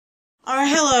Alright,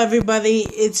 hello everybody,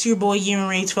 it's your boy Human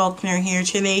Rates Faulkner here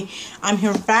today. I'm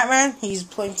here with Batman. He's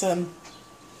playing some...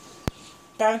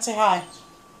 Batman, say hi.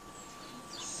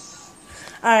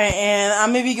 Alright, and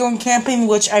I'm gonna be going camping,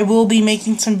 which I will be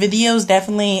making some videos,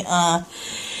 definitely. I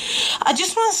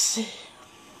just want to...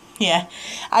 Yeah,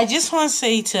 I just want to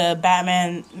say to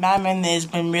Batman has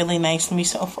been really nice to me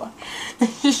so far.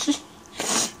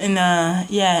 And,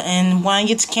 yeah, and when I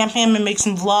get to camping, I'm gonna make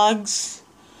some vlogs.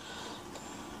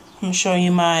 I'm gonna show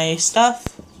you my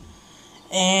stuff.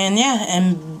 And, yeah,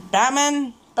 and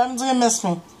Batman's gonna miss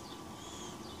me.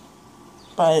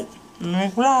 But, I'm gonna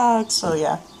make vlogs, so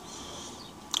yeah.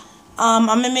 I'm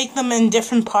gonna make them in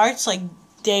different parts, like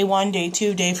day 1, day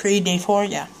 2, day 3, day 4,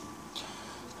 yeah.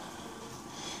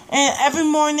 And every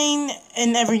morning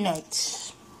and every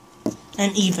night.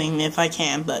 And evening if I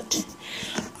can, but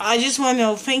I just want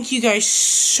to thank you guys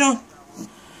so...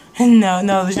 No,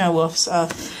 there's no wolves.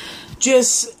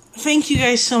 Just thank you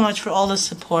guys so much for all the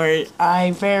support.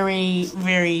 I'm very,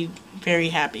 very, very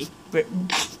happy. The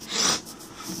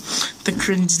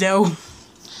cringe though.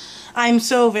 I'm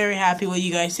so very happy what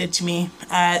you guys did to me.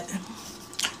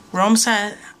 We're almost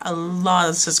at a lot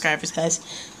of subscribers, guys.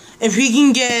 If we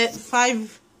can get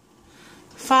five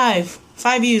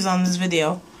views on this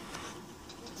video,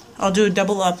 I'll do a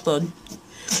double upload.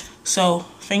 So,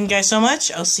 thank you guys so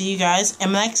much. I'll see you guys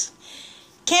in the next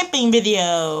camping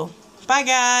video. Bye,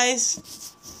 guys.